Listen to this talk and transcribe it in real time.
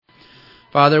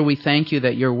Father, we thank you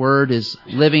that your word is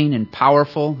living and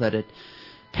powerful, that it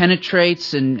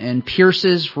penetrates and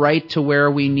pierces right to where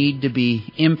we need to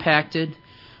be impacted.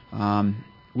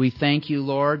 We thank you,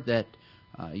 Lord, that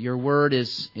your word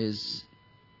is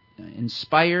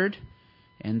inspired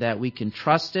and that we can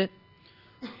trust it.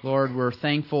 Lord, we're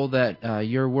thankful that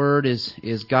your word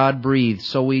is God-breathed.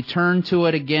 So we turn to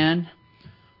it again.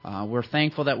 We're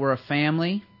thankful that we're a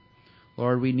family.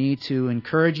 Lord, we need to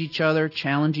encourage each other,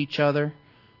 challenge each other,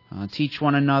 teach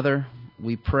one another.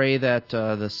 We pray that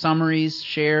the summaries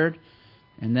shared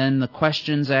and then the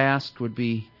questions asked would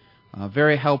be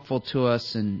very helpful to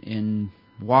us in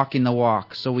walking the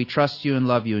walk. So we trust you and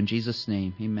love you in Jesus'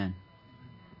 name. Amen.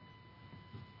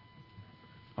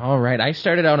 All right, I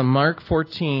started out in Mark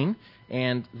 14,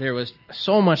 and there was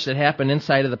so much that happened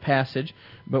inside of the passage,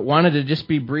 but wanted to just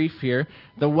be brief here.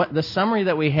 The summary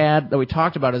that we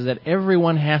talked about is that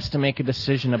everyone has to make a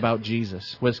decision about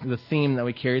Jesus, was the theme that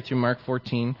we carried through Mark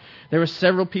 14. There were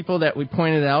several people that we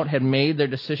pointed out had made their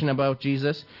decision about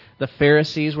Jesus. The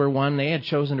Pharisees were one. They had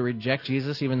chosen to reject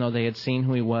Jesus, even though they had seen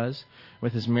who he was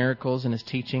with his miracles and his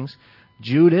teachings.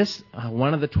 Judas,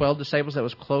 one of the 12 disciples that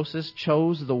was closest,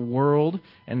 chose the world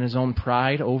and his own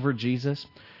pride over Jesus.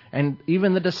 And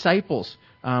even the disciples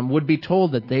would be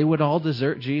told that they would all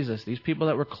desert Jesus, these people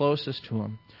that were closest to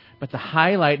him. But the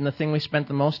highlight and the thing we spent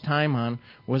the most time on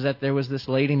was that there was this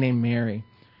lady named Mary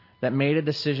that made a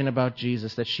decision about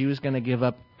Jesus, that she was going to give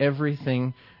up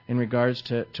everything in regards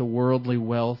to worldly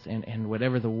wealth and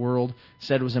whatever the world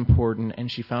said was important,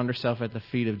 and she found herself at the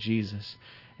feet of Jesus.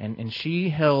 And she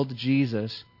held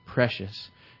Jesus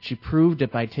precious. She proved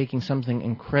it by taking something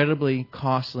incredibly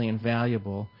costly and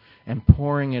valuable and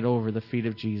pouring it over the feet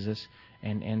of Jesus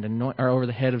or over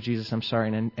the head of Jesus,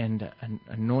 and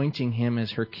anointing him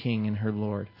as her king and her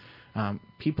Lord.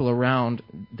 People around,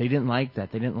 they didn't like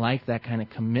that. They didn't like that kind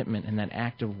of commitment and that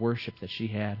act of worship that she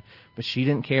had. But she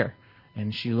didn't care.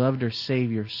 And she loved her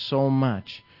Savior so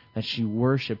much that she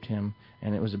worshipped him.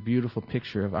 And it was a beautiful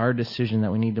picture of our decision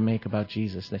that we need to make about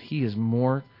Jesus, that he is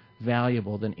more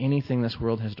valuable than anything this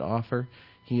world has to offer.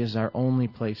 He is our only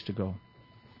place to go.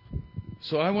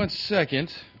 So I went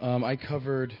second. I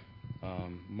covered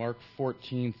Mark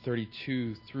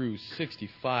 14:32 through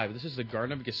 65. This is the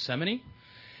Garden of Gethsemane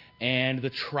and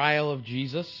the trial of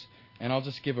Jesus. And I'll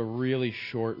just give a really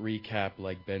short recap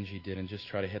like Benji did and just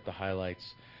try to hit the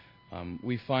highlights.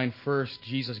 We find first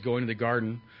Jesus going to the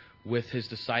garden with his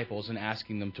disciples and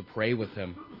asking them to pray with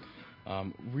him.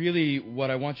 Really, what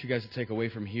I want you guys to take away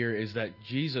from here is that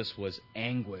Jesus was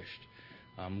anguished,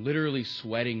 literally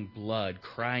sweating blood,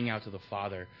 crying out to the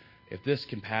Father, if this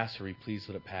can pass for me, please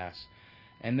let it pass.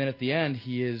 And then at the end,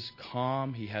 he is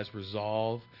calm, he has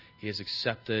resolve, he has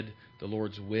accepted the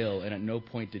Lord's will, and at no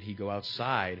point did he go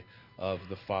outside of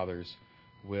the Father's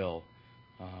will.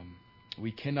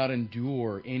 We cannot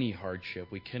endure any hardship.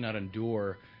 We cannot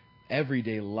endure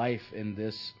everyday life in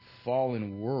this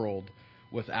fallen world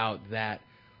without that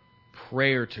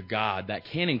prayer to God. That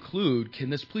can include, can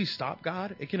this please stop,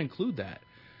 God? It can include that.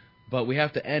 But we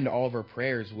have to end all of our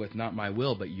prayers with not my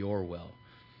will, but your will.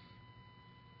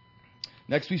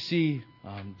 Next we see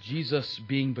Jesus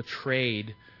being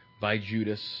betrayed by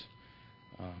Judas.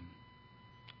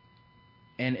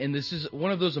 And this is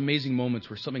one of those amazing moments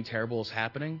where something terrible is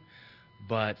happening,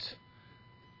 but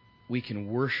we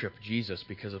can worship Jesus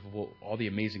because of all the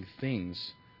amazing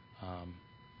things.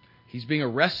 He's being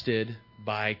arrested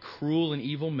by cruel and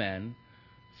evil men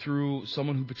through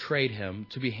someone who betrayed him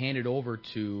to be handed over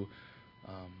to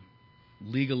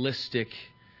legalistic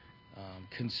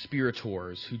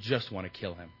conspirators who just want to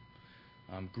kill him.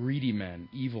 Greedy men,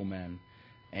 evil men.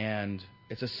 And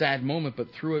it's a sad moment,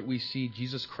 but through it we see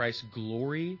Jesus Christ's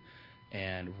glory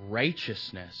and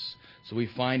righteousness. So we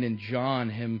find in John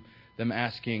him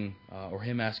asking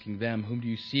them, whom do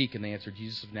you seek? And they answered,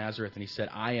 Jesus of Nazareth. And he said,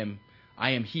 I am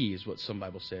he, is what some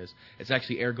Bible says. It's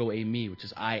actually ergo eimi, which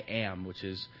is I am, which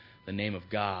is the name of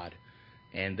God.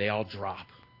 And they all drop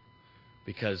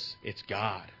because it's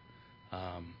God.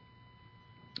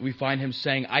 We find him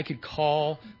saying, I could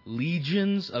call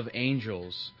legions of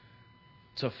angels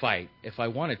to fight if I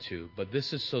wanted to, but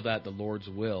this is so that the Lord's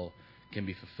will can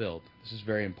be fulfilled. This is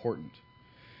very important.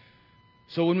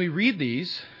 So when we read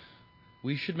these,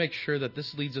 we should make sure that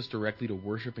this leads us directly to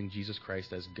worshiping Jesus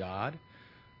Christ as God,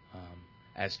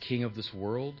 as King of this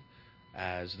world,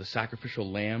 as the sacrificial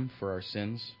lamb for our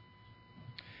sins.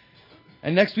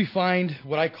 And next we find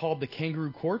what I called the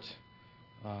kangaroo court.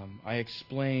 I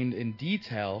explained in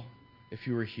detail, if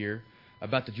you were here,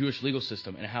 about the Jewish legal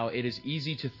system and how it is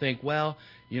easy to think, well,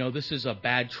 this is a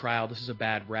bad trial, this is a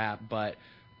bad rap, but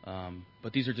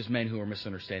these are just men who are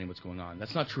misunderstanding what's going on.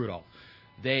 That's not true at all.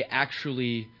 they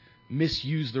actually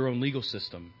misused their own legal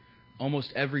system.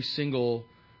 Almost every single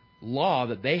law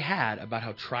that they had about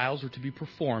how trials were to be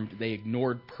performed, they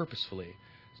ignored purposefully,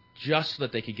 just so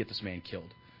that they could get this man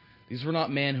killed. These were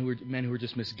not men who were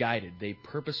just misguided. They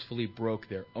purposefully broke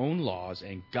their own laws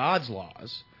and God's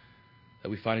laws that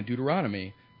we find in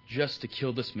Deuteronomy just to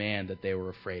kill this man that they were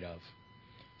afraid of.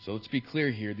 So let's be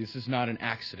clear here. This is not an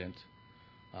accident.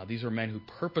 These are men who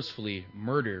purposefully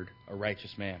murdered a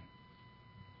righteous man.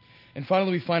 And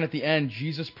finally, we find at the end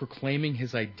Jesus proclaiming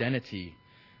his identity.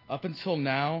 Up until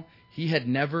now, he had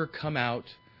never come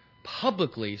out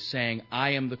publicly saying, I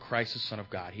am the Christ, the Son of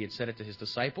God. He had said it to his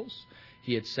disciples.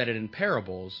 He had said it in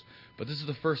parables. But this is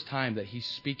the first time that he's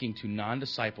speaking to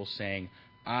non-disciples saying,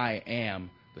 I am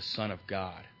the Son of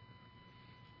God.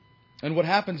 And what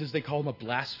happens is they call him a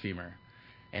blasphemer.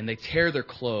 And they tear their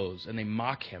clothes, and they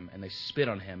mock him, and they spit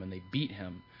on him, and they beat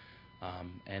him.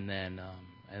 And then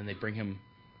they bring him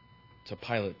to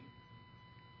Pilate.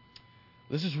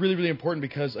 This is really, really important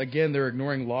because, again, they're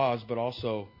ignoring laws, but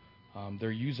also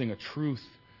they're using a truth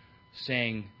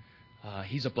saying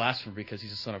he's a blasphemer because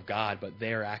he's the Son of God, but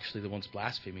they're actually the ones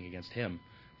blaspheming against him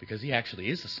because he actually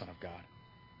is the Son of God.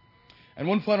 And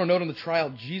one final note on the trial,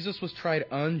 Jesus was tried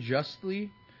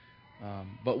unjustly,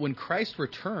 but when Christ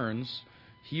returns,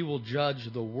 he will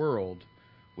judge the world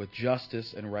with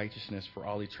justice and righteousness for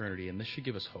all eternity, and this should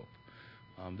give us hope.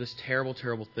 This terrible,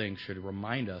 terrible thing should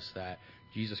remind us that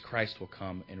Jesus Christ will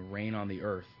come and reign on the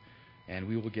earth, and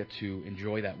we will get to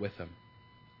enjoy that with him.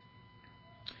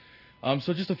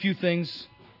 So just a few things.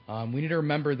 We need to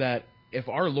remember that if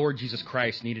our Lord Jesus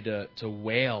Christ needed to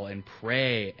wail and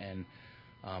pray and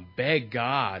beg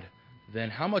God, then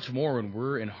how much more when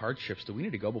we're in hardships do we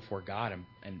need to go before God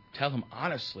and tell him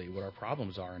honestly what our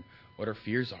problems are and what our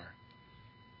fears are.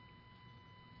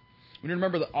 We need to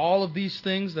remember that all of these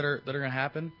things that are going to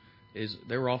happen,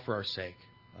 they were all for our sake.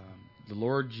 The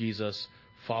Lord Jesus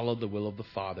followed the will of the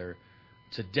Father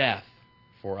to death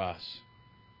for us.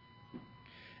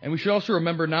 And we should also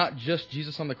remember not just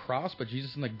Jesus on the cross, but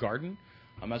Jesus in the garden.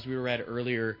 As we read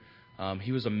earlier,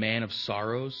 he was a man of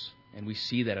sorrows, and we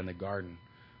see that in the garden.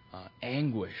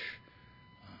 Anguish,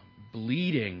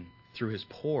 bleeding through his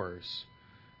pores.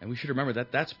 And we should remember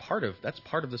that that's part of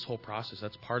this whole process.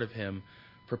 That's part of him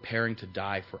preparing to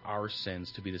die for our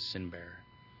sins, to be the sin bearer.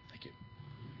 Thank you.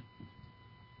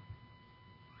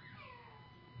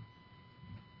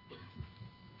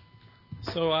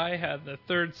 So I had the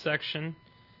third section,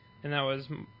 and that was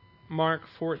Mark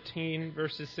 14,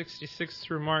 verses 66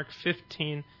 through Mark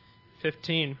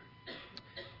 15:15.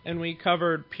 And we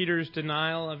covered Peter's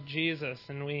denial of Jesus,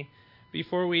 and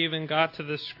before we even got to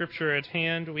the scripture at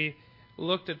hand, we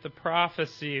looked at the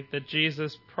prophecy that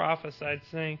Jesus prophesied,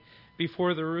 saying,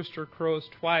 before the rooster crows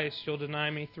twice, you'll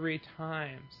deny me 3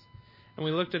 times. And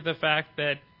we looked at the fact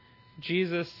that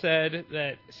Jesus said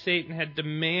that Satan had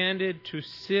demanded to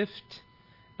sift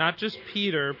not just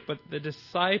Peter, but the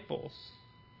disciples,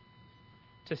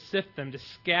 to sift them, to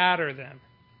scatter them,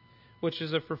 which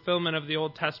is a fulfillment of the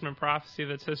Old Testament prophecy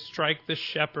that says, strike the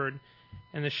shepherd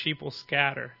and the sheep will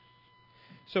scatter.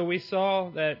 So we saw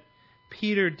that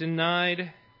Peter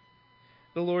denied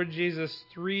the Lord Jesus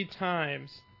 3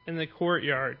 times in the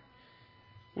courtyard.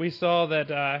 We saw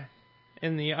that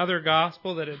in the other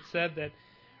gospel that it said that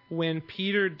when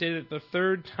Peter did it the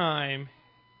 3rd time,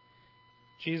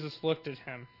 Jesus looked at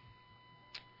him.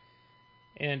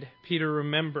 And Peter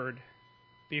remembered,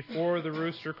 before the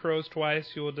rooster crows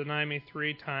twice, you will deny me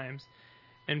 3 times.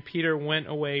 And Peter went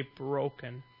away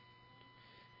broken.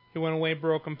 He went away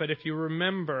broken. But if you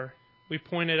remember, we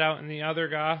pointed out in the other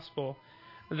gospel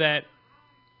that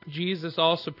Jesus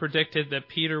also predicted that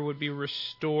Peter would be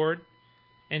restored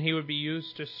and he would be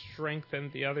used to strengthen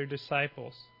the other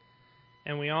disciples.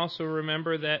 And we also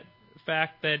remember that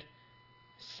fact that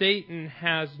Satan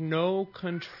has no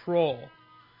control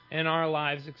in our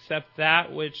lives except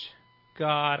that which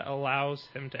God allows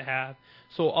him to have.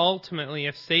 So ultimately,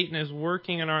 if Satan is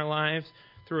working in our lives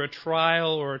through a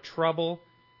trial or a trouble,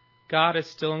 God is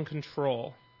still in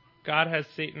control. God has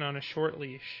Satan on a short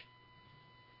leash.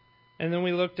 And then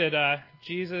we looked at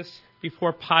Jesus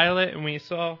before Pilate, and we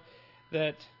saw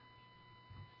that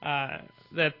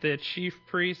the chief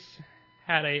priests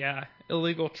had a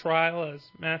illegal trial,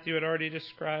 as Matthew had already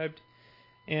described,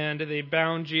 and they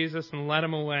bound Jesus and led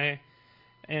him away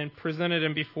and presented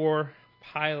him before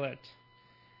Pilate.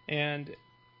 And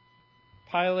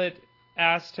Pilate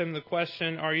asked him the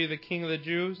question, "Are you the king of the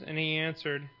Jews?" And he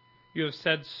answered, "You have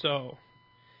said so."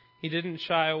 He didn't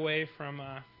shy away from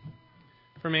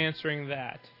answering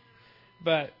that.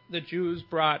 But the Jews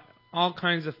brought all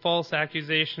kinds of false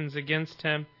accusations against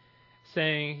him,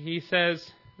 saying, he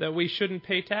says that we shouldn't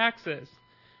pay taxes.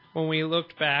 When we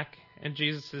looked back at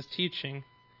Jesus' teaching,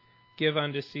 give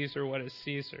unto Caesar what is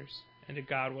Caesar's, and to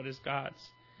God what is God's.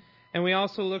 And we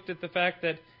also looked at the fact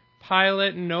that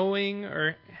Pilate, knowing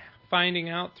or finding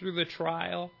out through the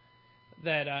trial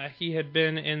that he had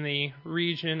been in the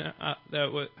region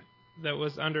that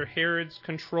was under Herod's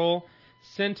control,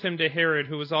 sent him to Herod,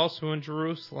 who was also in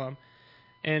Jerusalem.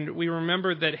 And we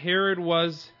remembered that Herod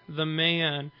was the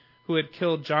man who had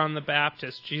killed John the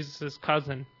Baptist, Jesus'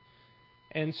 cousin.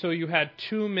 And so you had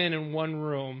two men in one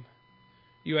room.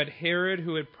 You had Herod,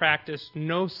 who had practiced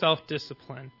no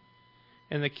self-discipline,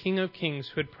 and the King of Kings,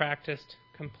 who had practiced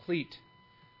complete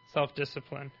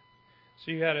self-discipline. So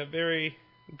you had a very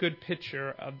good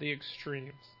picture of the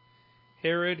extremes.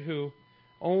 Herod, who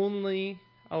only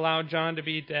allowed John to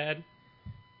be dead,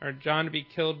 or John to be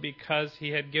killed because he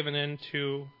had given in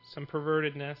to some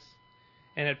pervertedness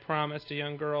and had promised a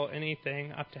young girl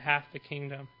anything up to half the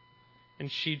kingdom.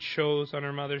 And she chose on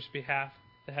her mother's behalf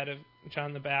the head of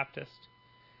John the Baptist.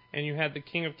 And you had the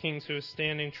King of Kings who was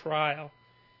standing trial.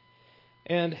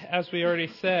 And as we already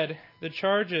said, the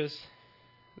charges,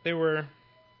 they were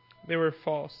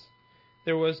false.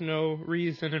 There was no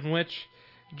reason in which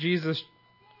Jesus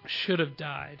should have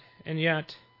died. And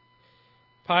yet,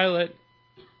 Pilate,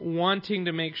 wanting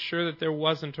to make sure that there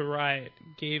wasn't a riot,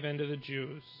 gave in to the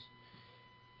Jews.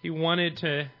 He wanted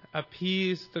to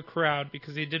appease the crowd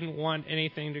because he didn't want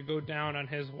anything to go down on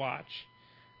his watch.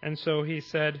 And so he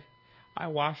said, I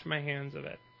wash my hands of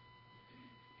it.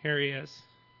 Here he is.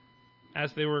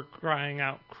 As they were crying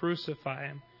out, crucify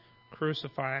him,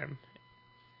 crucify him.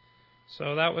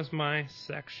 So that was my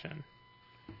section.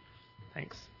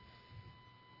 Thanks.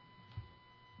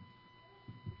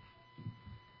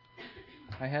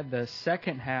 I had the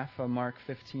second half of Mark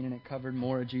 15, and it covered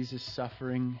more of Jesus'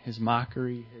 suffering, his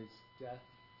mockery, his death,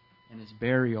 and his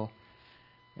burial.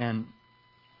 And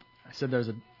I said there's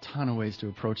a ton of ways to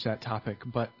approach that topic,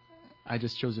 but I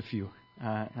just chose a few.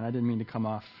 And I didn't mean to come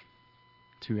off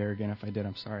too arrogant. If I did,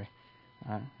 I'm sorry.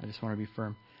 I just want to be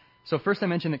firm. So first I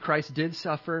mentioned that Christ did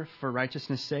suffer for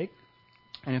righteousness' sake.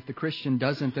 And if the Christian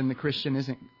doesn't, then the Christian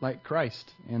isn't like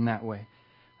Christ in that way.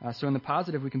 So in the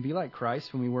positive, we can be like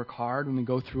Christ when we work hard, when we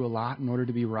go through a lot in order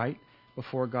to be right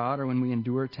before God, or when we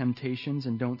endure temptations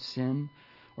and don't sin,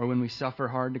 or when we suffer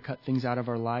hard to cut things out of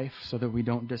our life so that we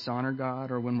don't dishonor God,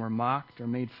 or when we're mocked or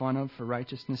made fun of for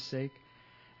righteousness' sake.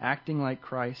 Acting like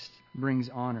Christ brings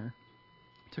honor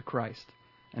to Christ,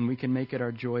 and we can make it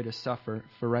our joy to suffer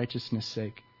for righteousness'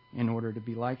 sake in order to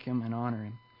be like Him and honor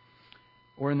Him.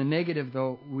 Or in the negative,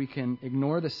 though, we can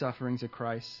ignore the sufferings of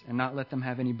Christ and not let them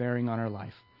have any bearing on our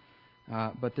life.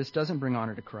 But this doesn't bring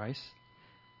honor to Christ.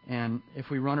 And if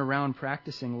we run around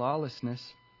practicing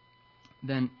lawlessness,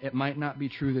 then it might not be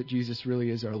true that Jesus really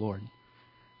is our Lord.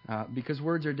 Because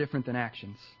words are different than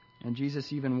actions. And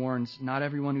Jesus even warns, not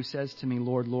everyone who says to me,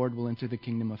 Lord, Lord, will enter the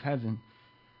kingdom of heaven,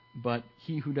 but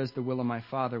he who does the will of my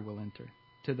Father will enter.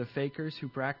 To the fakers who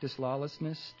practice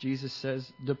lawlessness, Jesus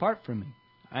says, depart from me.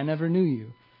 I never knew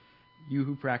you, you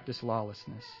who practice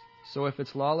lawlessness. So if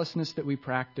it's lawlessness that we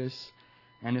practice,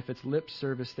 and if it's lip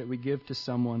service that we give to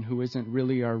someone who isn't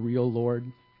really our real Lord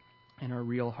and our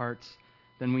real hearts,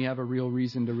 then we have a real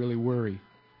reason to really worry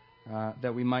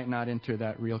that we might not enter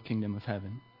that real kingdom of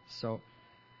heaven. So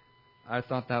I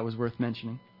thought that was worth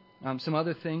mentioning. Some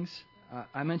other things.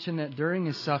 I mentioned that during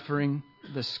his suffering,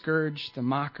 the scourge, the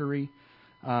mockery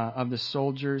of the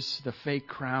soldiers, the fake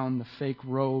crown, the fake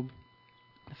robe,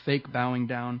 the fake bowing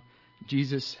down,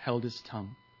 Jesus held his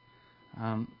tongue.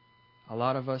 A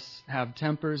lot of us have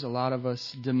tempers. A lot of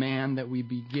us demand that we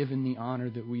be given the honor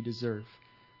that we deserve.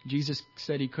 Jesus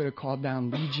said he could have called down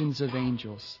legions of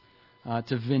angels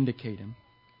to vindicate him,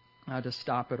 to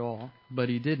stop it all, but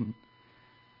he didn't.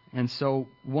 And so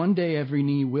one day every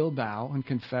knee will bow and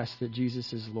confess that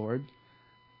Jesus is Lord,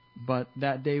 but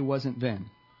that day wasn't then,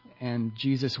 and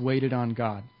Jesus waited on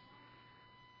God.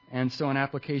 And so in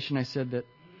application, I said that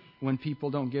when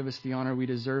people don't give us the honor we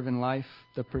deserve in life,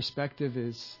 the perspective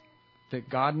is that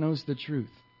God knows the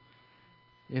truth.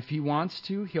 If he wants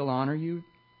to, he'll honor you,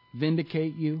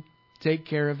 vindicate you, take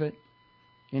care of it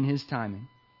in his timing,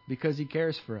 because he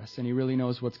cares for us and he really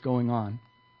knows what's going on.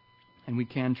 And we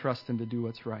can trust him to do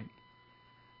what's right.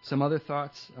 Some other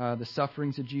thoughts. The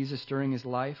sufferings of Jesus during his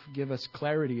life give us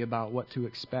clarity about what to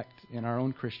expect in our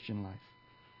own Christian life.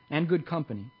 And good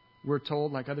company. We're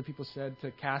told, like other people said,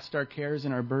 to cast our cares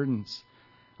and our burdens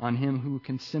on him who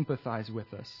can sympathize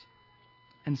with us.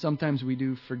 And sometimes we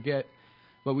do forget,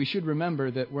 but we should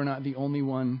remember that we're not the only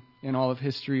one in all of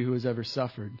history who has ever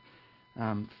suffered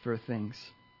for things.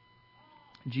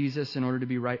 Jesus, in order to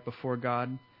be right before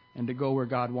God, And to go where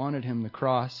God wanted him, the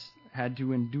cross had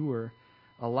to endure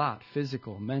a lot,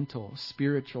 physical, mental,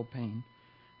 spiritual pain.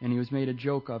 And he was made a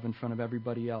joke of in front of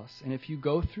everybody else. And if you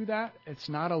go through that, it's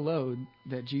not a load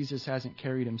that Jesus hasn't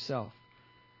carried himself.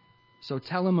 So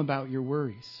tell him about your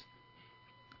worries.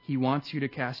 He wants you to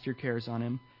cast your cares on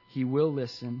him. He will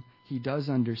listen. He does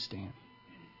understand.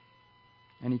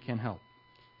 And he can help.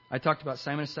 I talked about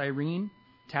Simon of Cyrene,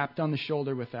 tapped on the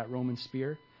shoulder with that Roman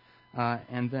spear.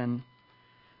 And then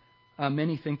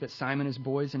many think that Simon, his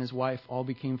boys, and his wife all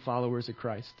became followers of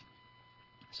Christ.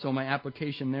 So my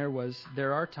application there was,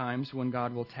 there are times when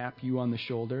God will tap you on the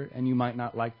shoulder and you might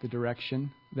not like the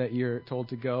direction that you're told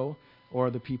to go or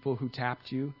the people who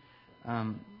tapped you.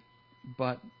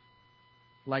 But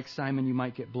like Simon, you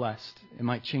might get blessed. It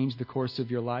might change the course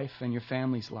of your life and your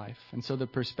family's life. And so the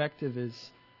perspective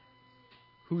is,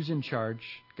 who's in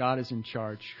charge? God is in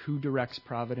charge. Who directs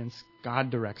providence? God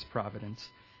directs providence.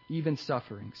 Even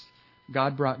sufferings.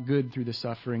 God brought good through the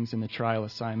sufferings and the trial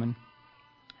of Simon.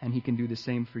 And he can do the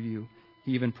same for you.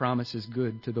 He even promises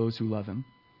good to those who love him.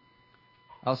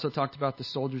 I also talked about the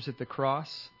soldiers at the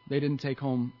cross. They didn't take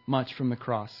home much from the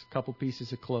cross. A couple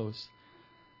pieces of clothes.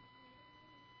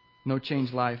 No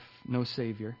changed life, no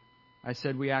Savior. I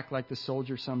said we act like the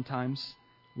soldier sometimes.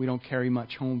 We don't carry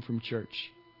much home from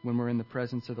church when we're in the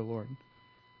presence of the Lord.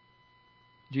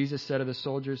 Jesus said of the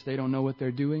soldiers, they don't know what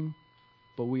they're doing,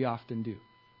 but we often do.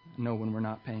 Know when we're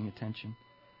not paying attention.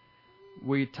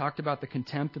 We talked about the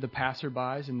contempt of the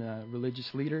passerbys and the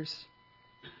religious leaders.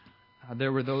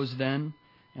 There were those then,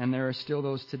 and there are still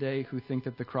those today who think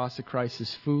that the cross of Christ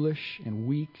is foolish and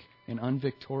weak and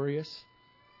unvictorious.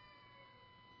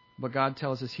 But God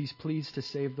tells us He's pleased to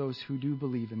save those who do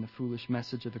believe in the foolish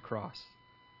message of the cross.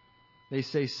 They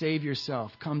say, save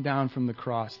yourself, come down from the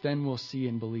cross, then we'll see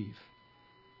and believe.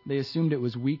 They assumed it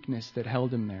was weakness that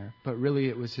held Him there, but really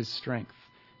it was His strength.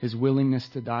 His willingness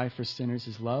to die for sinners,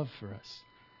 His love for us,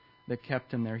 that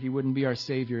kept Him there. He wouldn't be our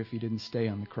Savior if He didn't stay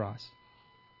on the cross.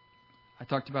 I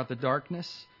talked about the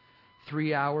darkness.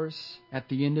 3 hours. At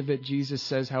the end of it, Jesus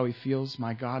says how He feels.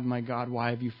 My God, why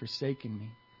have you forsaken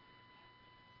me?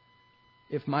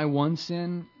 If my one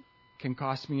sin can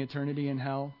cost me eternity in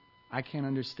hell, I can't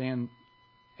understand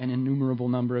an innumerable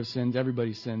number of sins,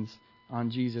 everybody's sins,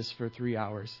 on Jesus for 3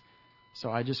 hours.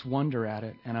 So I just wonder at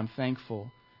it, and I'm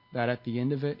thankful that at the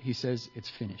end of it, He says, it's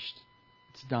finished.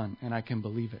 It's done, and I can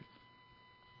believe it.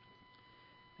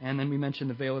 And then we mentioned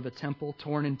the veil of the temple,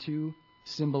 torn in two,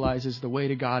 symbolizes the way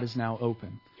to God is now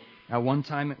open. At one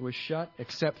time it was shut,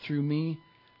 except through me,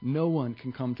 no one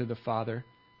can come to the Father.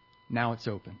 Now it's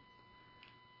open.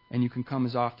 And you can come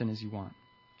as often as you want.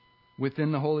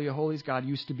 Within the Holy of Holies, God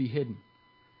used to be hidden.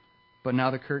 But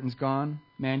now the curtain's gone.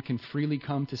 Man can freely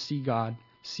come to see God,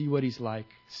 see what He's like,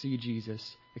 see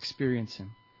Jesus, experience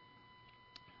Him.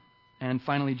 And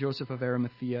finally, Joseph of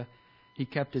Arimathea, he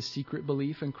kept his secret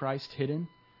belief in Christ hidden,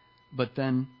 but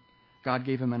then God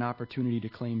gave him an opportunity to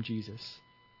claim Jesus.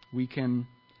 We can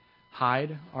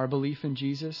hide our belief in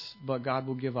Jesus, but God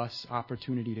will give us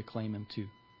opportunity to claim Him too.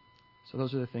 So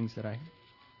those are the things that I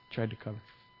tried to cover.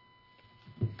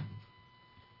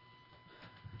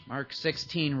 Mark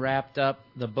 16 wrapped up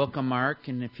the book of Mark,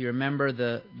 and if you remember,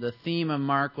 the theme of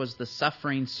Mark was the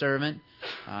suffering servant.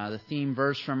 The theme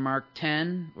verse from Mark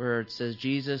 10, where it says,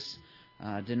 Jesus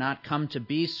did not come to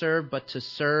be served, but to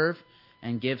serve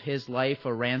and give His life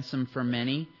a ransom for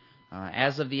many.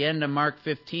 As of the end of Mark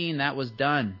 15, that was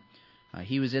done.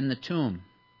 He was in the tomb.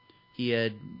 He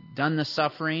had done the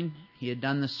suffering. He had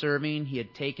done the serving. He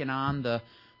had taken on the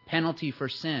penalty for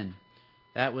sin.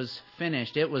 That was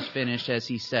finished. It was finished, as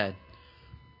He said.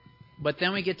 But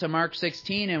then we get to Mark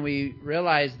 16 and we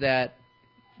realize that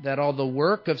all the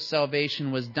work of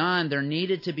salvation was done, there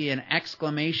needed to be an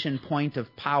exclamation point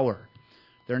of power.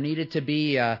 There needed to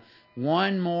be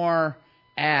one more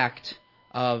act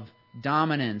of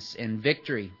dominance and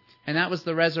victory. And that was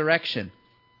the resurrection.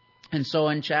 And so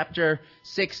in chapter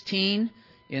 16,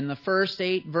 in the first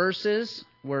 8 verses,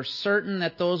 we're certain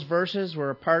that those verses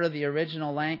were a part of the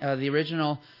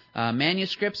original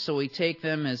manuscripts, so we take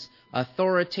them as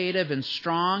authoritative and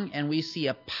strong, and we see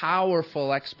a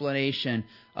powerful explanation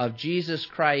of Jesus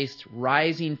Christ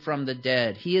rising from the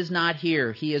dead. He is not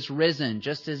here. He is risen,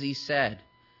 just as He said.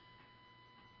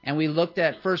 And we looked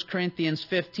at 1 Corinthians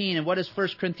 15, and what does 1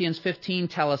 Corinthians 15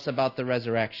 tell us about the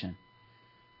resurrection?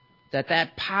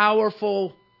 That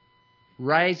powerful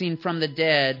rising from the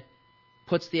dead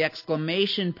puts the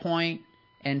exclamation point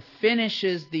and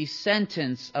finishes the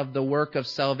sentence of the work of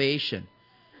salvation.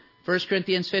 1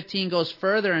 Corinthians 15 goes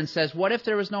further and says, what if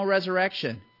there was no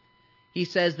resurrection? He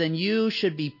says, then you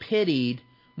should be pitied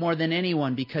more than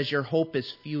anyone because your hope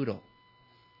is futile.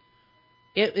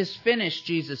 It is finished,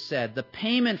 Jesus said. The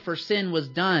payment for sin was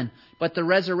done, but the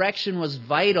resurrection was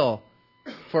vital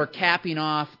for capping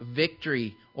off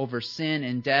victory over sin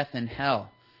and death and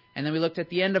hell. And then we looked at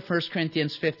the end of 1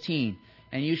 Corinthians 15.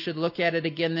 And you should look at it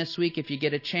again this week if you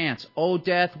get a chance. O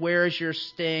death, where is your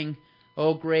sting?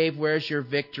 O grave, where is your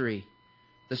victory?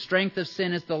 The strength of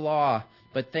sin is the law,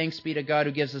 but thanks be to God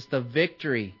who gives us the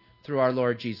victory through our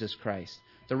Lord Jesus Christ.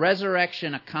 The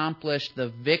resurrection accomplished the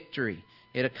victory.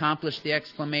 It accomplished the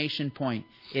exclamation point.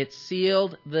 It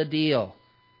sealed the deal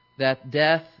that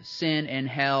death, sin, and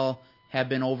hell have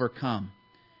been overcome.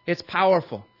 It's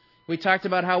powerful. We talked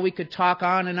about how we could talk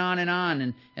on and on and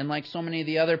on, and like so many of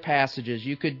the other passages,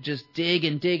 you could just dig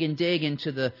and dig and dig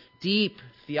into the deep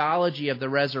theology of the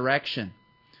resurrection.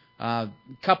 A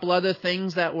couple other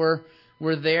things that were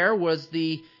there was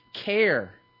the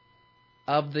care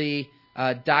of the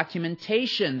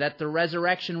documentation that the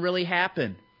resurrection really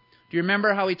happened. Do you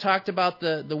remember how we talked about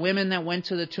the women that went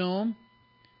to the tomb?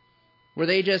 Were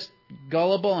they just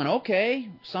gullible and okay,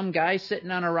 some guy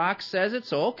sitting on a rock says it,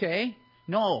 so okay?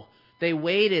 No, they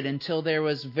waited until there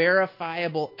was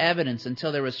verifiable evidence,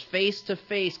 until there was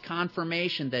face-to-face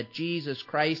confirmation that Jesus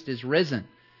Christ is risen.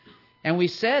 And we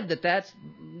said that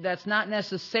that's not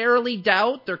necessarily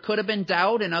doubt. There could have been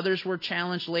doubt, and others were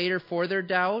challenged later for their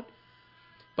doubt.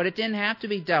 But it didn't have to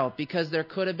be doubt, because there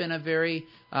could have been a very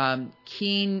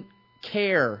keen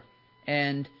care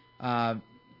and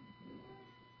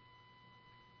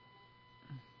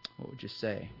what would you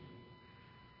say?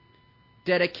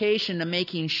 Dedication to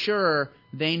making sure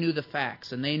they knew the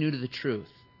facts and they knew the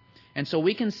truth. And so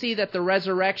we can see that the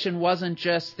resurrection wasn't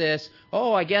just this,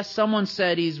 oh, I guess someone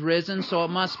said he's risen, so it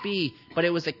must be. But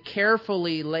it was a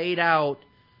carefully laid out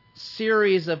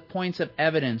series of points of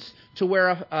evidence to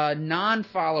where a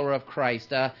non-follower of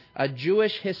Christ, a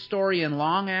Jewish historian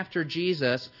long after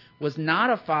Jesus was not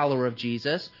a follower of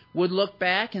Jesus, would look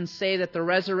back and say that the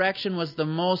resurrection was the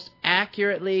most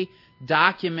accurately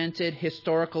documented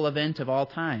historical event of all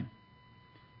time.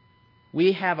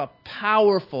 We have a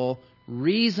powerful,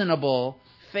 reasonable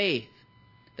faith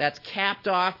that's capped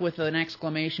off with an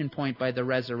exclamation point by the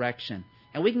resurrection.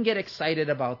 And we can get excited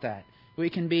about that. We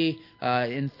can be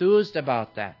enthused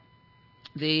about that.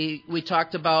 We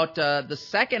talked about the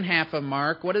second half of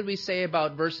Mark. What did we say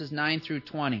about verses 9 through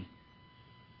 20?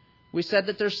 We said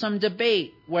that there's some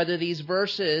debate whether these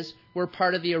verses were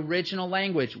part of the original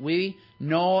language. We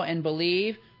know and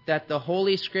believe that the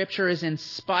Holy Scripture is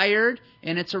inspired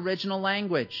in its original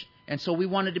language. And so we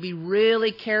wanted to be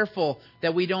really careful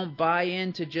that we don't buy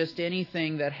into just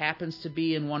anything that happens to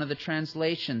be in one of the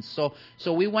translations.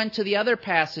 So we went to the other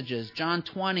passages, John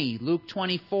 20, Luke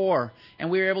 24, and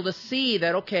we were able to see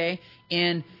that, okay,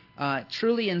 in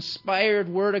truly inspired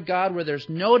Word of God where there's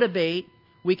no debate,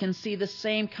 we can see the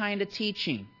same kind of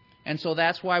teaching. And so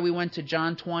that's why we went to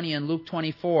John 20 and Luke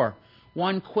 24.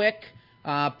 One quick,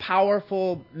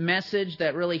 powerful message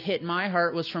that really hit my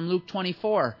heart was from Luke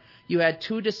 24. You had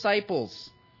two disciples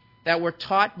that were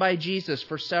taught by Jesus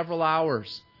for several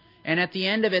hours. And at the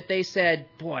end of it, they said,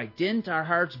 boy, didn't our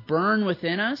hearts burn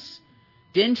within us?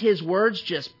 Didn't His words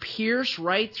just pierce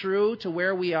right through to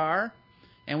where we are?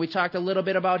 And we talked a little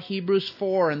bit about Hebrews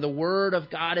 4, and the Word of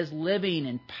God is living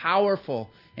and powerful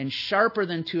and sharper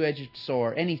than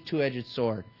any two-edged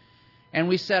sword. And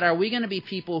we said, are we going to be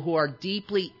people who are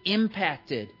deeply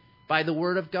impacted by the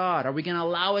Word of God? Are we going to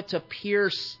allow it to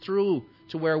pierce through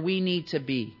to where we need to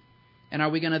be? And are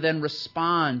we going to then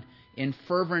respond in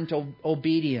fervent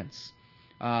obedience?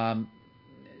 To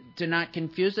not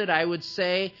confuse it, I would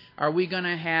say, are we going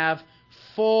to have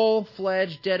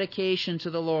full-fledged dedication to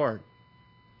the Lord?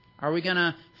 Are we going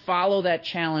to follow that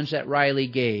challenge that Riley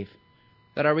gave?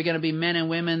 That are we going to be men and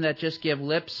women that just give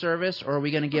lip service, or are we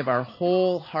going to give our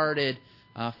wholehearted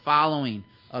following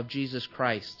of Jesus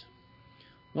Christ?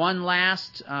 One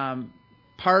last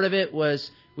part of it was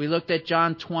we looked at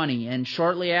John 20, and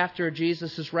shortly after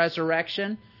Jesus'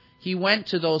 resurrection, He went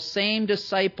to those same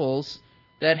disciples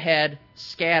that had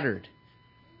scattered,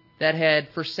 that had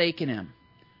forsaken Him,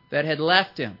 that had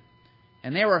left Him.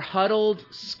 And they were huddled,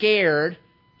 scared,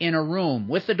 in a room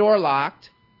with the door locked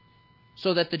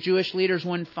so that the Jewish leaders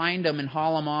wouldn't find them and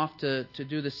haul them off to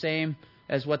do the same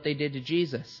as what they did to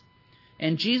Jesus.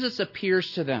 And Jesus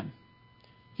appears to them.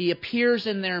 He appears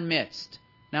in their midst.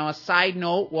 Now, a side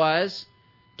note was,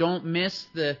 don't miss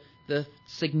the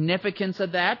significance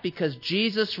of that, because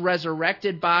Jesus'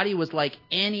 resurrected body was like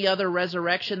any other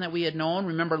resurrection that we had known.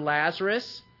 Remember,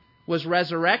 Lazarus was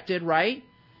resurrected, right?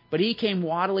 But he came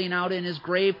waddling out in his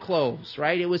grave clothes,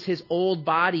 right? It was his old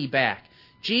body back.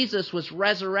 Jesus was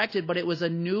resurrected, but it was a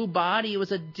new body. It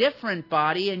was a different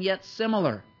body, and yet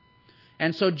similar.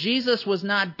 And so Jesus was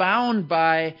not bound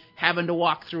by having to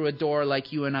walk through a door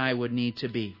like you and I would need to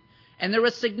be. And there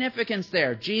was significance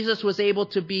there. Jesus was able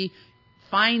to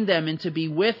find them and to be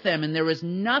with them, and there was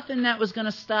nothing that was going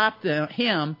to stop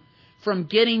him from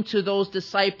getting to those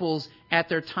disciples at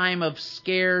their time of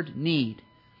scared need.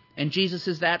 And Jesus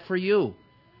is that for you.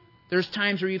 There's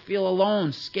times where you feel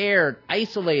alone, scared,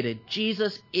 isolated.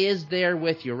 Jesus is there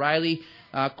with you. Riley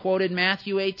quoted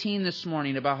Matthew 18 this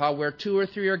morning about how where 2 or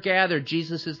 3 are gathered,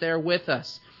 Jesus is there with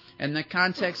us. In the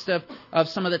context of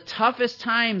some of the toughest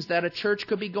times that a church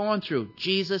could be going through,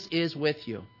 Jesus is with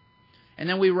you. And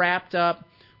then we wrapped up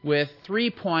with 3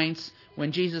 points.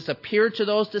 When Jesus appeared to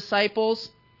those disciples,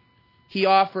 He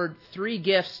offered 3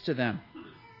 gifts to them.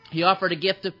 He offered a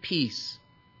gift of peace.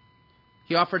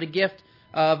 He offered a gift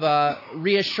of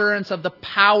reassurance of the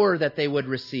power that they would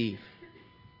receive.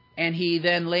 And He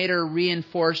then later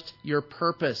reinforced your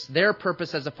purpose, their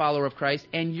purpose as a follower of Christ,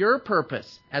 and your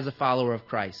purpose as a follower of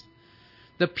Christ.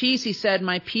 The peace, He said,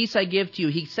 my peace I give to you.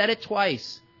 He said it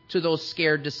twice to those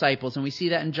scared disciples, and we see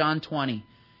that in John 20.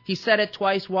 He said it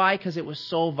twice. Why? Because it was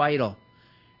so vital.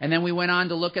 And then we went on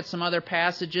to look at some other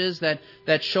passages that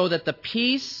show that the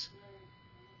peace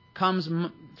comes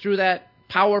through that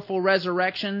powerful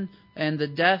resurrection and the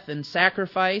death and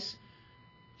sacrifice.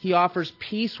 He offers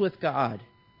peace with God.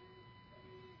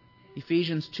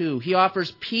 Ephesians 2. He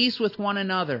offers peace with one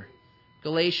another.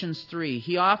 Galatians 3.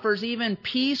 He offers even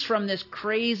peace from this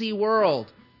crazy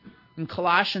world. In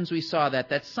Colossians we saw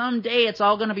that someday it's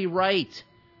all going to be right.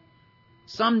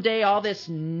 Someday all this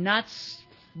nuts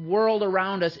world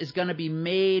around us is going to be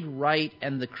made right,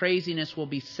 and the craziness will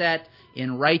be set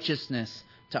in righteousness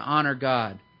to honor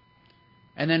God.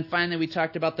 And then finally we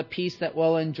talked about the peace that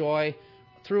we'll enjoy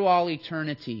through all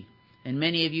eternity. And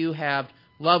many of you have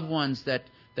loved ones that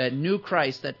knew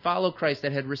Christ, that follow Christ,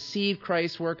 that had received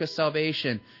Christ's work of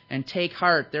salvation. And take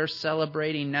heart, they're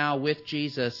celebrating now with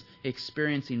Jesus,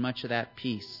 experiencing much of that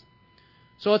peace.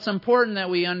 So it's important that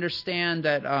we understand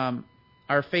that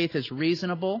our faith is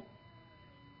reasonable.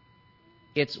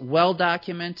 It's well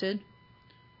documented.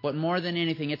 But more than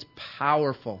anything, it's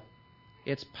powerful.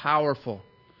 It's powerful.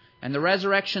 And the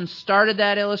resurrection started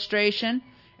that illustration.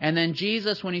 And then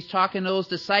Jesus, when He's talking to those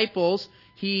disciples,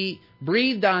 He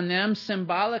breathed on them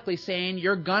symbolically saying,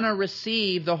 you're going to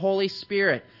receive the Holy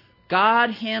Spirit.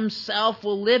 God Himself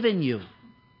will live in you.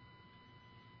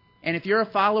 And if you're a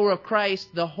follower of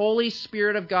Christ, the Holy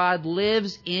Spirit of God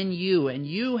lives in you. And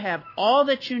you have all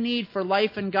that you need for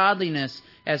life and godliness,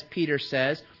 as Peter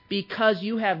says, because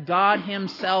you have God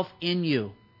Himself in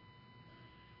you.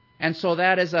 And so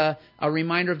that is a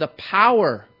reminder of the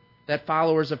power that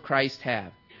followers of Christ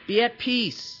have. Be at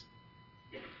peace.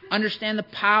 Understand the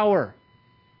power.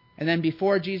 And then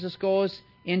before Jesus goes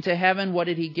into heaven, what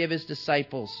did He give His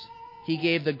disciples? He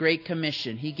gave the Great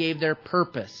Commission. He gave their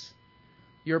purpose.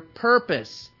 Your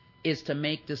purpose is to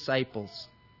make disciples.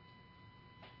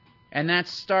 And that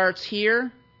starts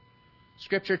here.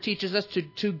 Scripture teaches us to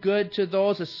do good to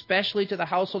those, especially to the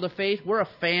household of faith. We're a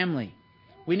family.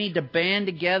 We need to band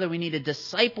together. We need to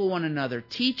disciple one another,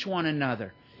 teach one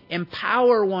another,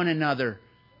 empower one another.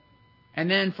 And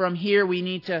then from here we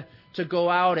need to go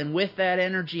out, and with that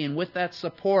energy and with that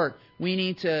support, we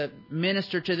need to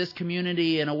minister to this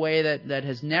community in a way that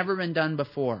has never been done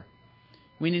before.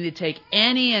 We need to take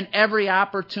any and every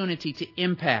opportunity to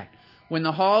impact. When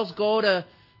the Halls go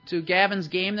to Gavin's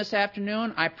game this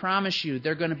afternoon, I promise you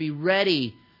they're going to be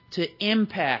ready to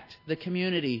impact the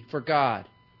community for God.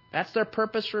 That's their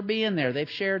purpose for being there. They've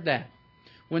shared that.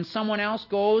 When someone else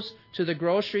goes to the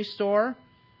grocery store,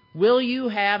 will you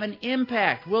have an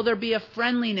impact? Will there be a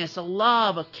friendliness, a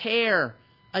love, a care,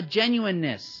 a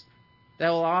genuineness that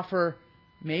will offer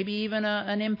maybe even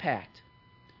an impact?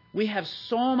 We have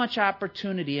so much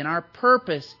opportunity, and our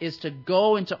purpose is to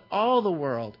go into all the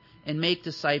world and make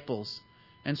disciples.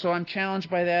 And so I'm challenged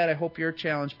by that. I hope you're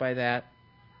challenged by that.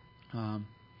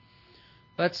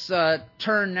 Let's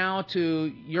turn now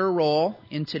to your role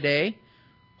in today.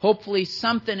 Hopefully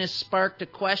something has sparked a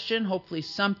question. Hopefully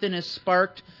something has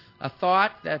sparked a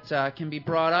thought that can be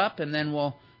brought up, and then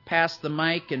we'll pass the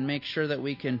mic and make sure that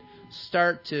we can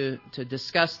start to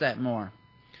discuss that more.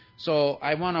 So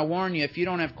I want to warn you, if you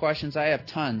don't have questions, I have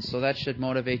tons, so that should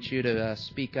motivate you to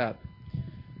speak up.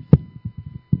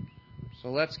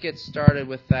 So let's get started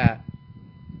with that.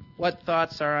 What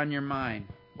thoughts are on your mind?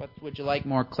 What would you like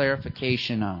more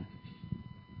clarification on?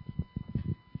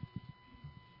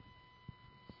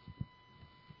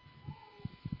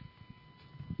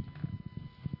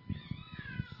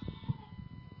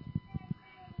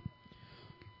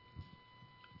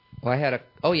 Well,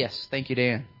 oh yes, thank you,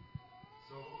 Dan.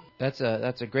 That's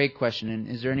a great question. And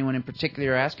is there anyone in particular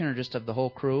you're asking, or just of the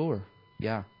whole crew? Or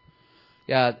yeah.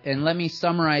 And let me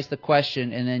summarize the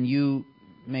question, and then you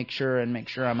make sure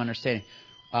I'm understanding.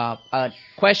 A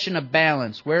question of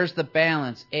balance. Where's the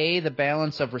balance? A, the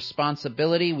balance of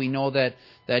responsibility. We know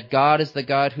that God is the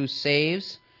God who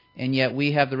saves, and yet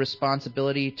we have the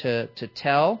responsibility to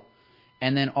tell.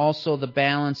 And then also the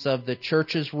balance of the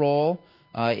church's role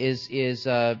is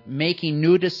making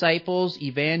new disciples.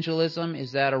 Evangelism,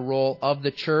 is that a role of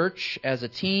the church as a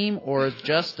team, or is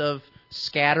just of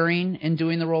scattering and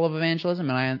doing the role of evangelism?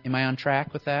 Am I on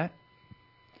track with that?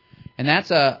 And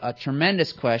that's a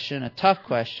tremendous question, a tough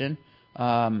question.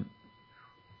 I'll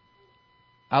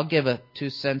give a 2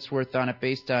 cents worth on it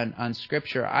based on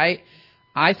Scripture. I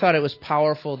thought it was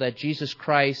powerful that Jesus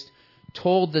Christ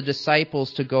told the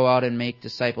disciples to go out and make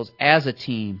disciples as a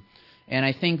team. And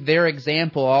I think their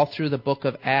example all through the book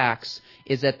of Acts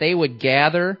is that they would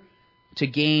gather to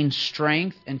gain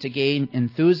strength and to gain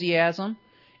enthusiasm.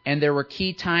 And there were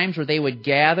key times where they would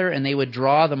gather and they would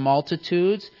draw the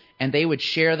multitudes and they would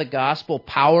share the gospel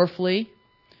powerfully.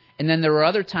 And then there were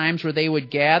other times where they would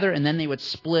gather and then they would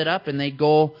split up and they'd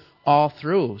go all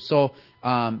through. So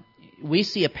we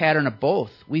see a pattern of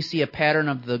both. We see a pattern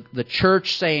of the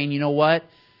church saying, you know what,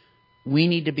 we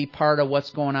need to be part of what's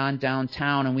going on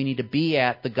downtown and we need to be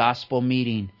at the gospel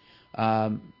meeting.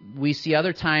 We see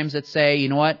other times that say, you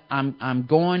know what, I'm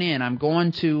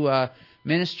going to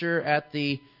minister at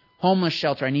the homeless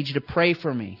shelter. I need you to pray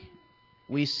for me.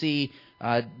 We see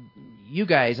you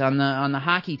guys on the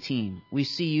hockey team. We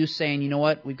see you saying, you know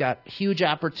what, we've got huge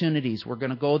opportunities. We're going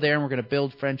to go there and we're going to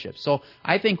build friendships. So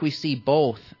I think we see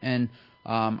both, and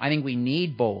I think we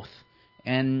need both.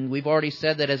 And we've already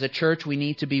said that as a church we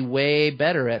need to be way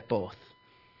better at both.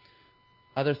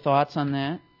 Other thoughts on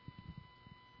that?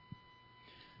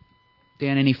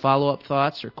 Dan, any follow-up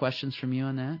thoughts or questions from you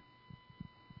on that?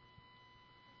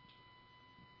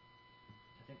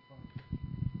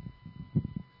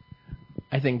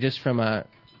 I think just from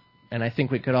and I think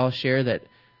we could all share that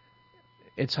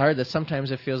it's hard, that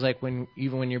sometimes it feels like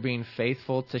even when you're being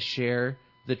faithful to share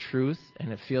the truth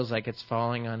and it feels like it's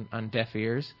falling on deaf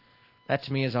ears, that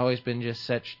to me has always been just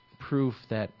such proof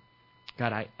that,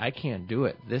 God, I can't do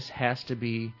it. This has to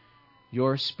be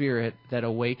your Spirit that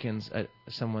awakens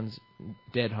someone's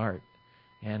dead heart.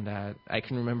 And I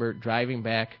can remember driving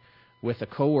back with a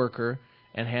coworker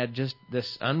and had just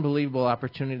this unbelievable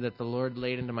opportunity that the Lord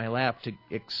laid into my lap to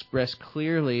express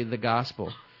clearly the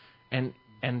gospel. And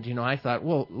you know, I thought,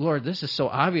 well, Lord, this is so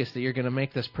obvious that you're going to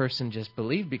make this person just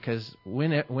believe, because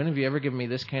when have you ever given me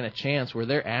this kind of chance where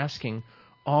they're asking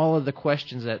all of the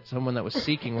questions that someone that was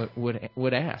seeking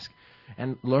would ask?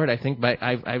 And Lord, I think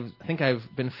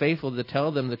I've been faithful to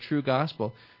tell them the true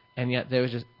gospel, and yet there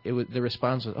was the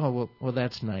response was, oh, well,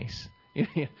 that's nice.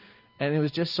 And it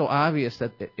was just so obvious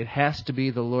that it has to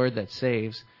be the Lord that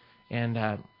saves. And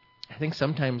I think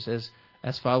sometimes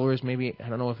as followers, maybe, I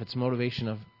don't know if it's motivation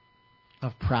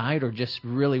of pride or just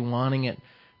really wanting it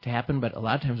to happen, but a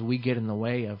lot of times we get in the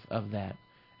way of that.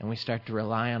 And we start to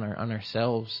rely on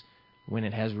ourselves when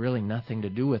it has really nothing to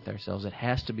do with ourselves. It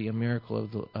has to be a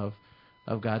miracle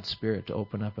of God's Spirit to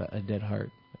open up a dead heart.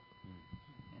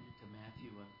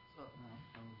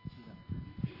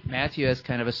 Matthew has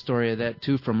kind of a story of that,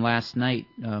 too, from last night.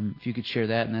 If you could share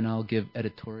that, and then I'll give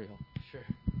editorial. Sure.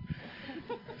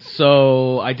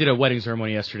 So I did a wedding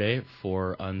ceremony yesterday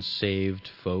for unsaved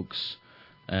folks.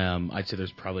 I'd say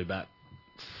there's probably about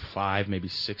 5, maybe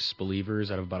 6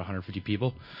 believers out of about 150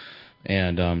 people.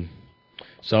 And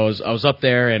so I was up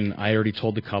there, and I already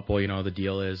told the couple, you know, the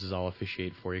deal is I'll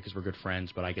officiate for you because we're good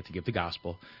friends, but I get to give the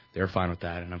gospel. They're fine with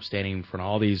that. And I'm standing in front of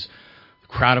all these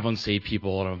crowd of unsaved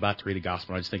people, and I'm about to read the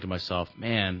gospel, and I just think to myself,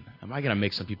 man, am I going to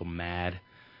make some people mad?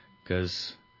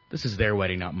 Because this is their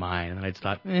wedding, not mine. And I just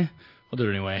thought, I'll do it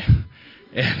anyway.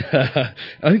 And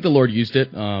I think the Lord used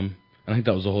it. I think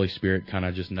that was the Holy Spirit kind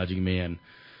of just nudging me.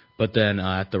 But then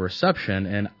at the reception,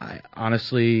 and I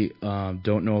honestly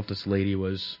don't know if this lady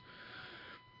was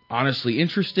honestly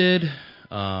interested,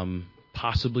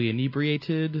 possibly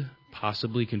inebriated,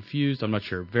 possibly confused. I'm not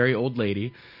sure. Very old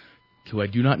lady who I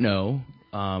do not know.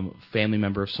 Family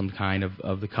member of some kind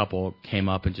of the couple came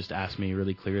up and just asked me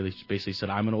really clearly. She basically said,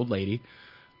 I'm an old lady,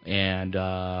 and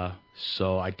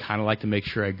so I'd kind of like to make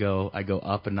sure I go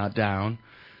up and not down.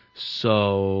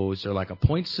 So is there like a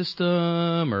point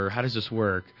system, or how does this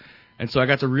work? And so I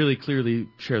got to really clearly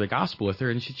share the gospel with her,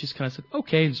 and she just kind of said,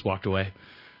 okay, and just walked away.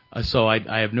 So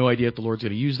I have no idea if the Lord's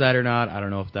going to use that or not. I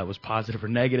don't know if that was positive or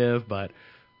negative, but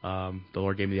the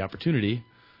Lord gave me the opportunity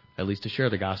at least to share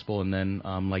the gospel. And then,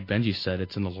 like Benji said,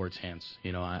 it's in the Lord's hands.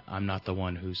 You know, I'm not the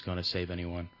one who's going to save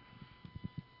anyone.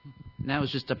 And that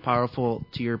was just a powerful,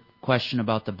 to your question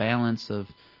about the balance of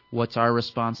what's our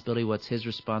responsibility, what's his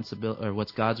responsibility, or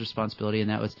what's God's responsibility,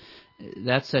 and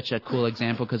that's such a cool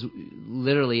example because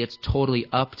literally it's totally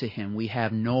up to him. We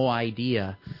have no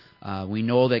idea. We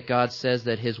know that God says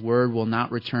that his word will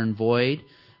not return void.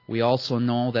 We also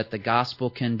know that the gospel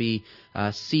can be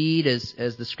seed,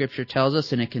 as the scripture tells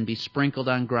us, and it can be sprinkled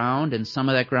on ground, and some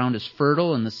of that ground is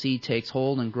fertile, and the seed takes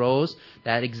hold and grows.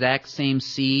 That exact same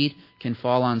seed can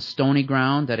fall on stony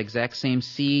ground. That exact same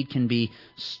seed can be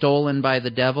stolen by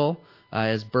the devil,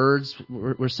 as birds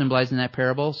were symbolized in that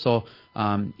parable. So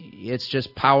it's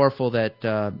just powerful that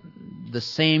the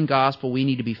same gospel, we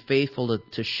need to be faithful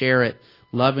to share it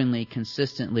lovingly,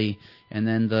 consistently, and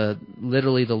then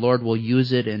literally the Lord will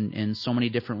use it in so many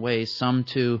different ways, some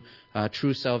to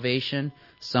true salvation,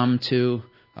 some to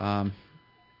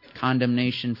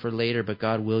condemnation for later, but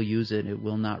God will use it. It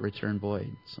will not return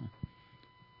void. So,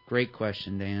 great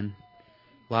question, Dan.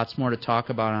 Lots more to talk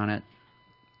about on it.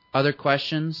 Other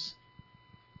questions?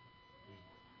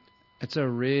 It's a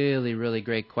really, really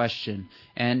great question.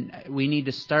 And we need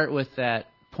to start with that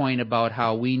point about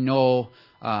how we know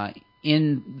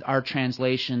in our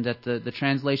translation that the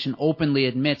translation openly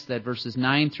admits that verses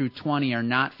 9 through 20 are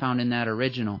not found in that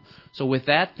original. So with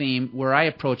that theme, where I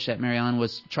approached that, Mary Ellen,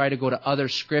 was try to go to other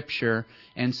scripture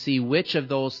and see which of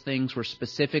those things were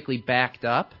specifically backed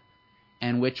up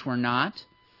and which were not.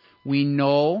 We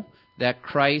know that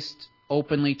Christ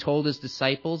openly told his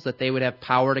disciples that they would have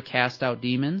power to cast out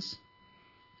demons.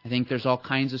 I think there's all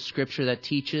kinds of scripture that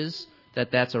teaches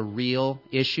that that's a real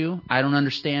issue. I don't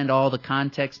understand all the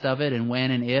context of it and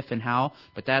when and if and how,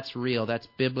 but that's real. That's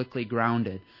biblically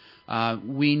grounded.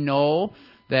 We know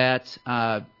that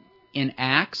in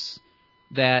Acts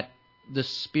that the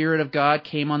Spirit of God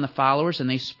came on the followers and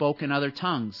they spoke in other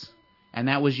tongues. And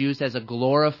that was used as a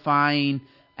glorifying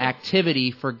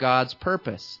activity for God's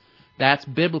purpose. That's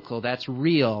biblical. That's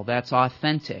real. That's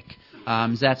authentic.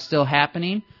 Is that still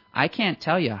happening? I can't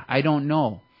tell you. I don't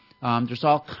know. There's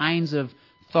all kinds of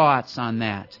thoughts on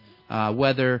that,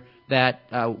 whether that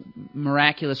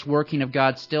miraculous working of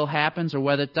God still happens or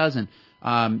whether it doesn't.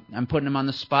 I'm putting him on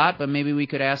the spot, but maybe we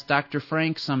could ask Dr.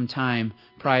 Frank sometime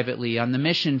privately on the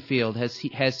mission field. Has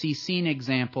he seen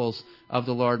examples of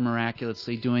the Lord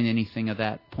miraculously doing anything of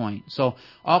that point? So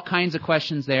all kinds of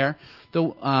questions there.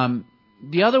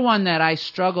 The other one that I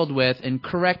struggled with, and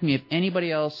correct me if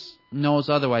anybody else knows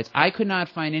otherwise, I could not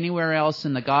find anywhere else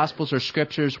in the Gospels or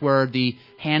Scriptures where the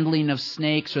handling of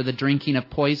snakes or the drinking of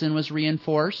poison was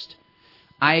reinforced.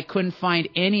 I couldn't find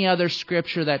any other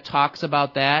Scripture that talks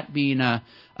about that being a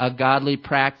godly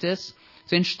practice.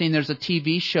 It's interesting, there's a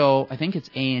TV show, I think it's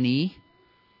A&E,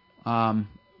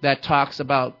 that talks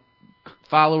about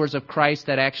followers of Christ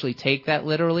that actually take that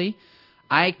literally.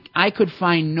 I could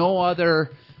find no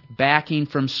other backing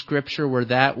from Scripture where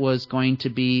that was going to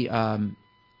be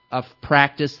a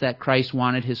practice that Christ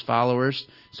wanted his followers.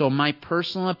 So my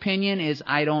personal opinion is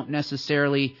I don't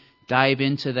necessarily dive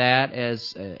into that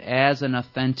as an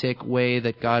authentic way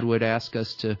that God would ask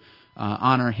us to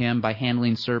honor him by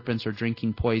handling serpents or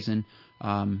drinking poison.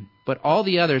 But all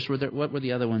the others, what were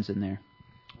the other ones in there?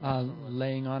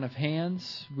 Laying on of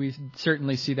hands. We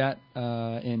certainly see that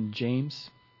in James.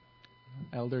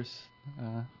 Elders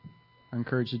are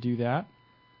encouraged to do that.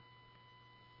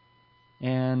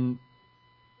 And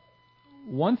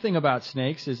one thing about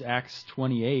snakes is Acts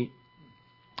 28.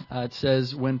 It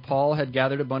says, when Paul had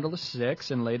gathered a bundle of sticks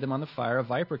and laid them on the fire, a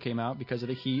viper came out because of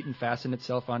the heat and fastened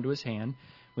itself onto his hand.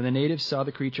 When the natives saw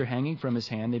the creature hanging from his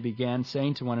hand, they began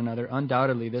saying to one another,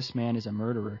 undoubtedly this man is a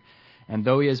murderer. And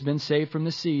though he has been saved from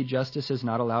the sea, justice has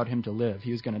not allowed him to live.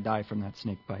 He was going to die from that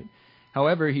snake bite.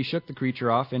 However, he shook the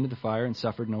creature off into the fire and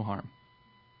suffered no harm.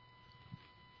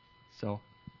 So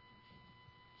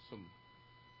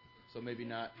maybe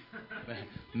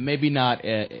not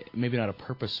a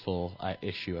purposeful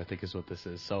issue, I think is what this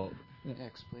is. So yeah,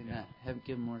 explain that.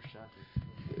 Give him more shot.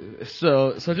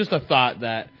 So just a thought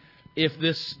that if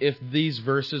these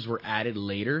verses were added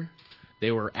later,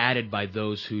 they were added by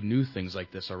those who knew things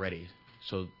like this already.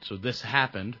 So this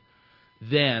happened,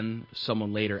 then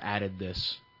someone later added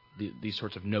these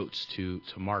sorts of notes to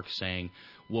Mark saying,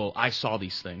 well, I saw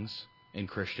these things in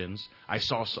Christians. I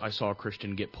saw a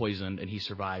Christian get poisoned and he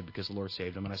survived because the Lord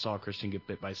saved him, and I saw a Christian get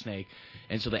bit by a snake.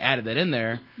 And so they added that in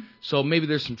there. So maybe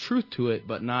there's some truth to it,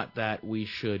 but not that we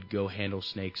should go handle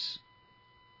snakes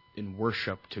in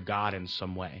worship to God in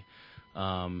some way,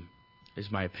 is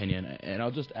my opinion. And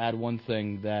I'll just add one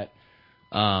thing that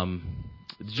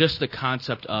just the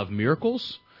concept of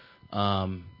miracles,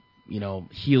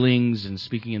 healings and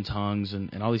speaking in tongues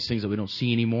and all these things that we don't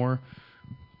see anymore,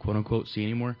 quote unquote, see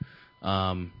anymore.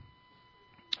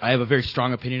 I have a very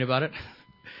strong opinion about it,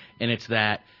 and it's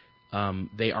that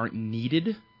they aren't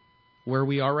needed where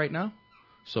we are right now.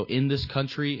 So in this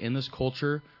country, in this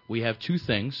culture, we have two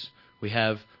things. We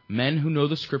have men who know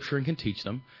the Scripture and can teach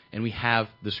them, and we have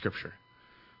the Scripture.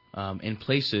 In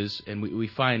places, and we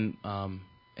find and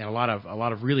a lot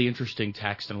of really interesting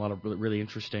text and a lot of really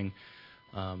interesting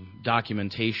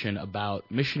documentation about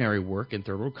missionary work in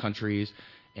third world countries,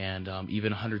 and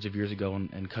even hundreds of years ago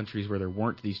in countries where there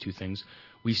weren't these two things.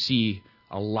 We see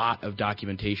a lot of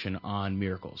documentation on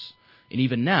miracles, and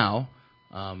even now,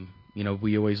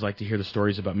 we always like to hear the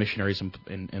stories about missionaries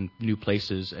in new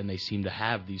places, and they seem to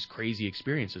have these crazy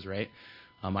experiences, right?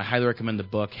 I highly recommend the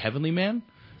book Heavenly Man.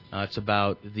 It's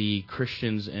about the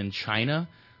Christians in China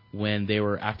when they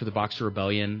were, after the Boxer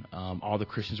Rebellion, all the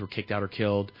Christians were kicked out or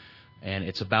killed, and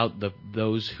it's about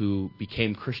those who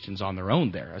became Christians on their own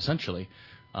there, essentially,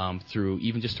 through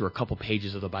a couple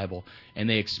pages of the Bible, and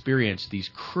they experienced these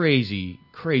crazy,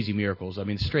 crazy miracles. I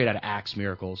mean, straight out of Acts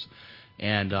miracles,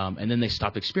 and then they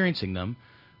stopped experiencing them,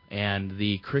 and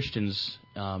the Christians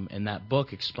in that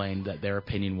book explained that their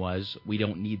opinion was, we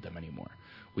don't need them anymore.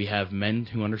 We have men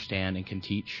who understand and can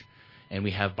teach, and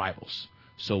we have Bibles.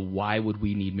 So why would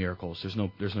we need miracles? There's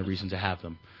no reason to have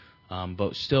them.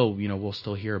 But still, we'll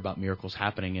still hear about miracles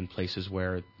happening in places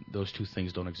where those two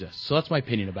things don't exist. So that's my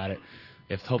opinion about it.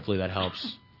 If hopefully that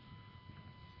helps.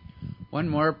 One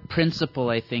more principle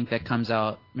I think that comes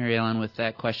out, Mary Ellen, with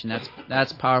that question.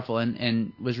 That's powerful,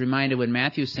 and was reminded when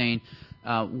Matthew's saying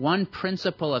one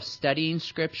principle of studying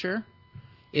Scripture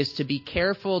is to be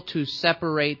careful to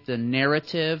separate the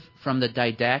narrative from the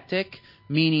didactic,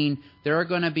 meaning there are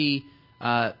going to be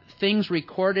things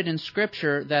recorded in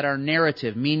Scripture that are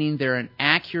narrative, meaning they're an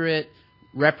accurate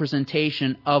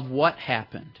representation of what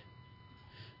happened.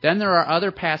 Then there are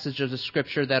other passages of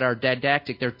Scripture that are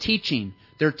didactic. They're teaching.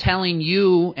 They're telling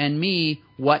you and me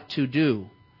what to do.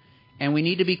 And we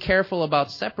need to be careful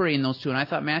about separating those two. And I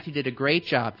thought Matthew did a great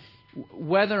job.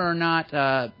 Whether or not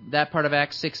that part of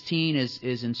Acts 16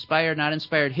 is inspired, not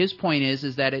inspired, his point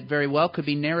is that it very well could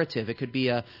be narrative. It could be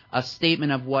a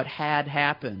statement of what had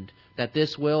happened, that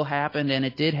this will happen, and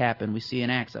it did happen. We see in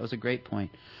Acts. That was a great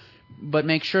point. But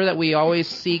make sure that we always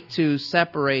seek to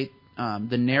separate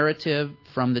the narrative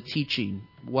from the teaching.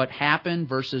 What happened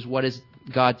versus what is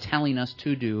God telling us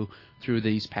to do through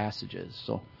these passages.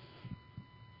 So,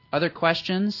 other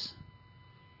questions?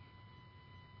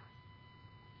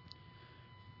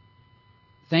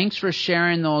 Thanks for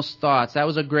sharing those thoughts. That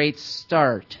was a great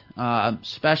start.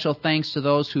 Special thanks to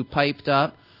those who piped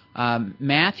up.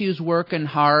 Matthew's working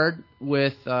hard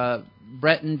with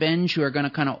Brett and Benj, who are going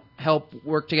to kind of help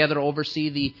work together to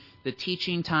oversee the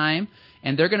teaching time.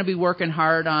 And they're going to be working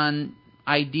hard on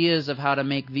ideas of how to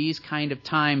make these kind of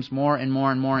times more and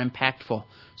more and more impactful.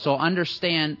 So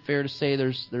understand, fair to say,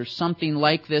 there's something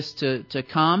like this to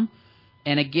come.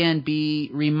 And again, be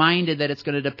reminded that it's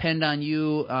going to depend on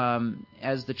you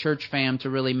as the church fam to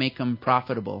really make them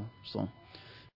profitable. So